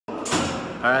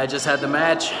Alright, I just had the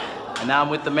match, and now I'm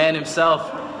with the man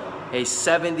himself, a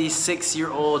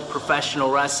 76-year-old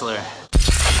professional wrestler.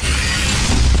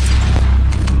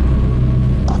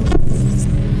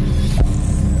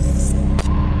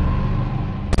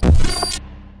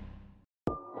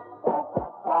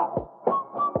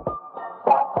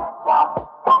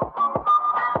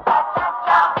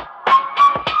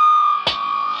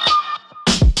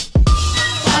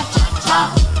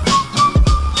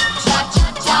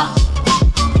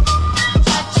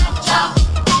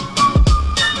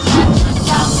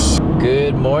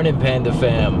 Good morning, Panda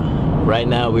Fam. Right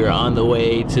now we are on the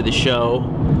way to the show.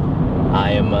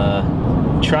 I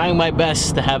am trying my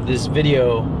best to have this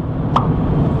video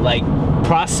like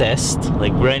processed.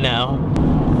 Like right now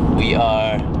we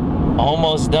are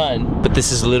almost done, but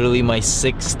this is literally my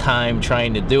 6th time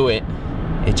trying to do it.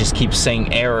 It just keeps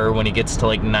saying error when it gets to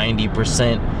like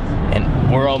 90%,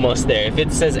 and we're almost there. If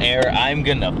it says error, I'm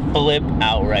gonna flip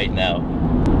out right now.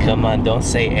 Come on, don't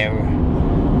say error.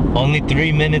 Only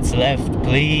 3 minutes left,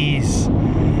 please.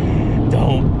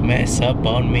 Don't mess up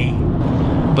on me.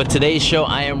 But today's show,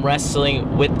 I am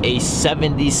wrestling with a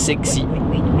 76.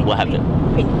 What happened?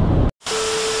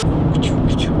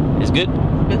 It's good?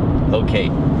 Okay.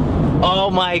 Oh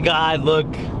my God, look.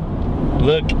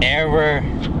 Look, error.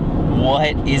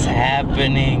 What is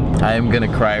happening? I am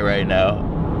gonna cry right now.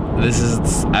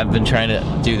 I've been trying to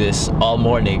do this all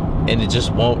morning and it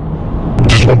just won't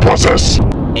process.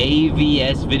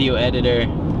 AVS video editor,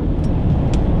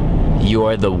 you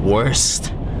are the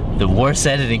worst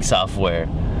editing software.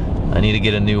 I need to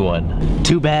get a new one.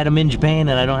 Too bad I'm in Japan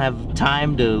and I don't have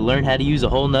time to learn how to use a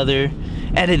whole nother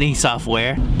editing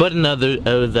software. But in other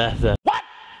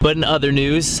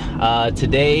news,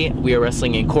 today we are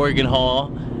wrestling in Corrigan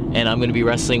Hall, and I'm gonna be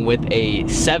wrestling with a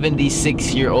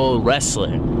 76-year-old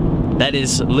wrestler. That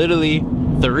is literally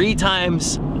 3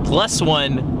 times plus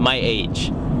 1 my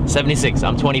age. 76,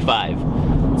 I'm 25.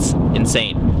 It's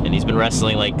insane. And he's been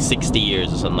wrestling like 60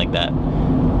 years or something like that.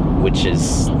 Which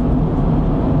is,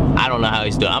 I don't know how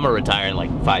he's doing. I'm gonna retire in like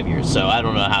 5 years, so I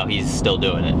don't know how he's still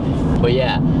doing it. But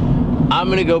yeah, I'm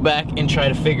gonna go back and try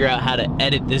to figure out how to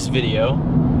edit this video.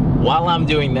 While I'm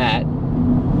doing that,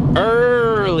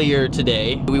 earlier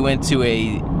today, we went to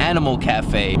a animal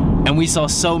cafe and we saw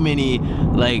so many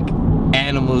like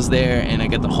animals there, and I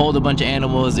got to hold a bunch of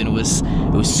animals, and it was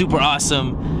super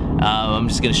awesome. I'm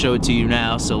just gonna show it to you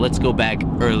now, so let's go back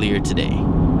earlier today.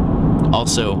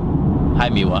 Also, hi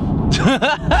Miwa.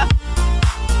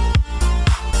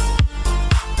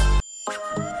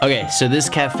 Okay, so this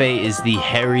cafe is the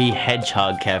Hairy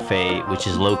Hedgehog Cafe, which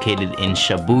is located in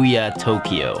Shibuya,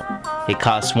 Tokyo. It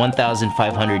costs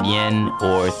 1,500 yen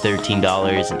or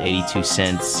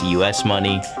 $13.82 US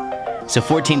money. So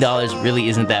 $14 really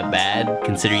isn't that bad,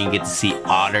 considering you get to see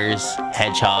otters,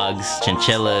 hedgehogs,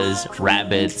 chinchillas,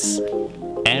 rabbits.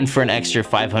 And for an extra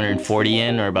 540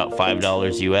 yen, or about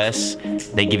 $5 US,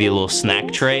 they give you a little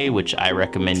snack tray, which I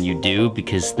recommend you do,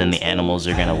 because then the animals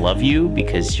are gonna love you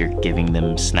because you're giving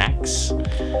them snacks.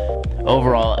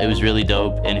 Overall, it was really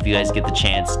dope, and if you guys get the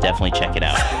chance, definitely check it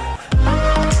out.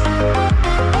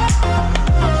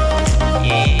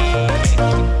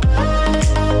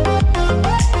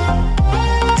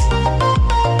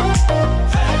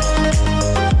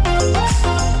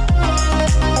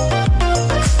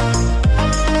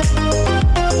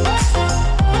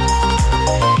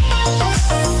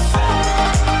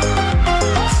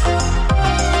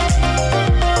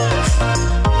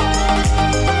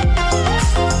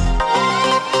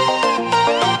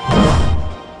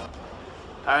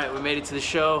 Alright, we made it to the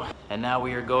show, and now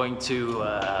we are going to,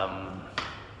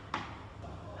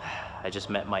 I just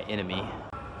met my enemy.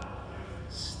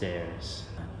 Stairs.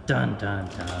 Dun dun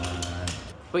dun.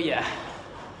 But yeah,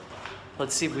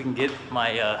 let's see if we can get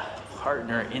my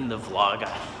partner in the vlog.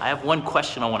 I have one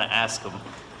question I want to ask him,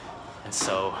 and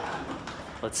so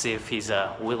let's see if he's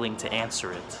willing to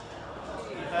answer it.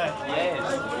 Yes.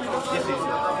 This is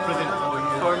present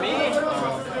for me.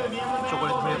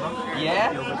 Chocolate flavor.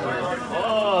 Yeah.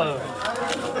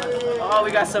 Oh,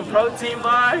 we got some protein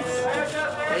bars.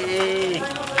 Hey.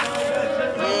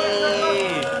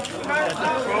 Hey.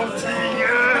 Protein.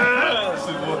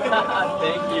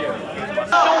 Thank you.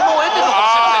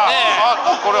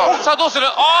 これはさあどうする？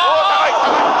ああ高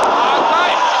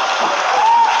い。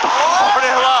これ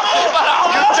は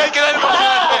言っちゃいけないのかもしれ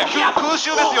ないですね。空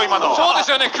襲ですよ今の。そうで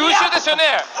すよね。空襲ですよね。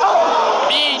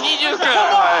B29。さ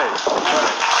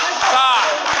あ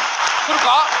来る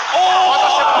か？おお。渡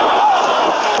してもらう。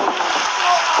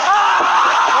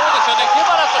そうですよね。ゲ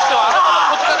バラとしては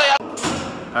こちらでや。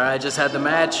Alright, I just had the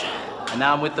match, and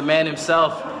now I'm with the man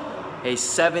himself, a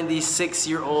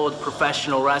 76-year-old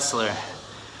professional wrestler.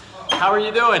 How are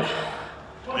you doing?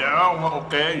 Yeah, I'm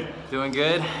okay. Doing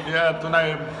good? Yeah,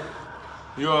 tonight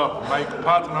you are my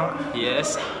partner.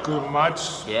 Yes. Good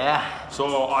match. Yeah.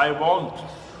 So I want.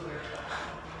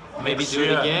 Maybe do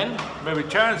it again? Maybe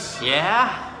chance. Yeah.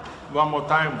 One more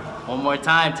time. One more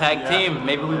time, tag team.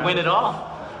 Maybe we win it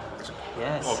all.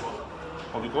 Yes.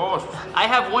 Of course. I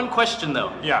have one question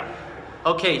though. Yeah.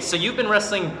 Okay, so you've been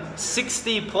wrestling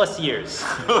 60 plus years.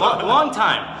 Long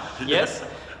time. Yes?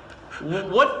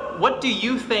 What do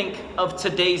you think of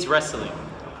today's wrestling?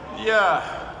 Yeah.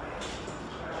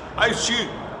 I see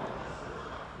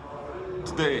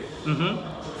today.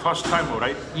 First time,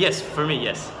 right? Yes, for me,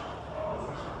 yes.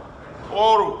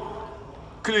 All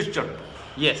Christian.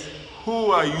 Yes.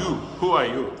 Who are you? Who are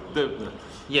you?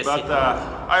 Yes. But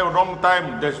I have a long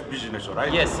time this business,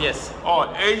 right? Yes, yes. Or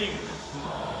any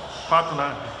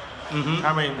partner.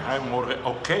 I mean, I'm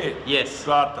okay. Yes.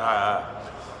 But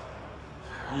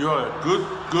you're good.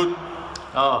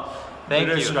 Oh, thank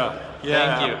you. wrestler.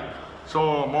 Yeah. Thank you.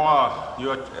 So more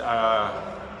you're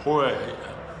whole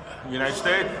United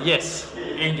States. Yes.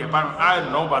 In Japan, I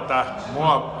don't know, but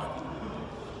more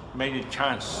many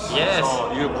chance. Yes.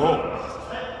 So you go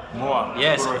more.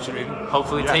 Yes. Wrestling.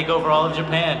 Hopefully take over all of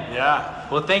Japan. Yeah.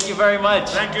 Well, thank you very much.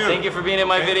 Thank you. Thank you for being in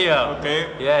my video. Okay.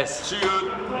 Yes. See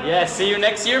you. Yes, see you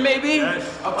next year maybe? Yes.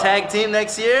 Tag team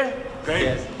next year? Okay.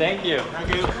 Yes, thank you.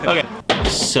 Thank you. Okay.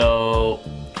 So,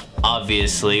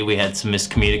 obviously we had some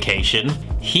miscommunication.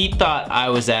 He thought I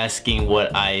was asking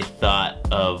what I thought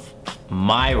of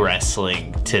my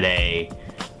wrestling today,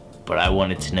 but I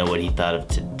wanted to know what he thought of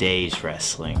today's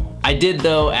wrestling. I did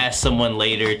though ask someone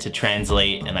later to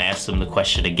translate, and I asked him the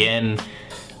question again.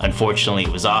 Unfortunately,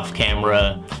 it was off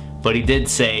camera, but he did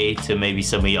say, to maybe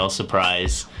some of y'all's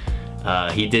surprise,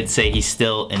 he did say he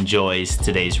still enjoys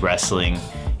today's wrestling.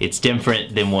 It's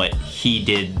different than what he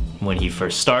did when he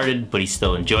first started, but he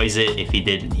still enjoys it. If he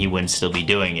didn't, he wouldn't still be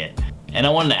doing it. And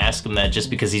I wanted to ask him that just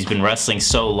because he's been wrestling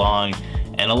so long,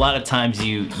 and a lot of times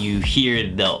you hear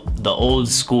the old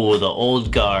school, the old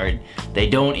guard, they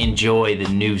don't enjoy the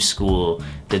new school,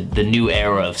 the new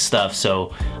era of stuff.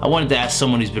 So I wanted to ask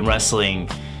someone who's been wrestling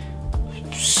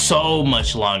so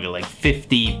much longer, like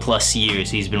 50 plus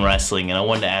years he's been wrestling, and I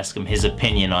wanted to ask him his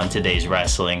opinion on today's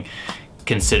wrestling,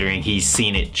 considering he's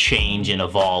seen it change and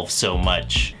evolve so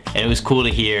much. And it was cool to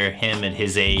hear him at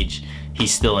his age, he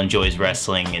still enjoys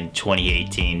wrestling in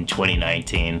 2018,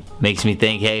 2019. Makes me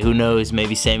think, hey, who knows,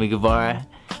 maybe Sammy Guevara,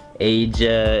 age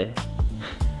 80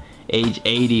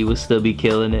 will still be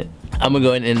killing it. I'm gonna go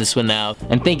ahead and end this one now.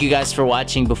 And thank you guys for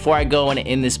watching. Before I go, I wanna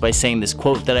end this by saying this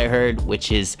quote that I heard,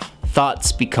 which is,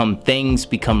 thoughts become things,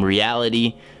 become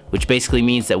reality, which basically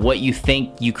means that what you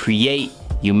think, you create,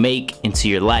 you make into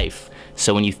your life.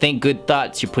 So when you think good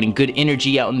thoughts, you're putting good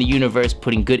energy out in the universe,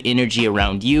 putting good energy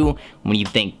around you. When you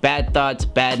think bad thoughts,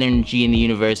 bad energy in the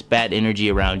universe, bad energy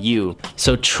around you.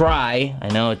 So try, I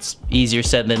know it's easier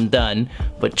said than done,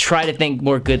 but try to think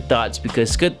more good thoughts,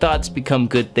 because good thoughts become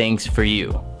good things for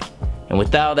you. And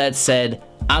with all that said,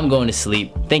 I'm going to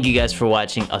sleep. Thank you guys for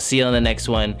watching. I'll see you on the next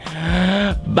one.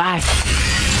 Bye.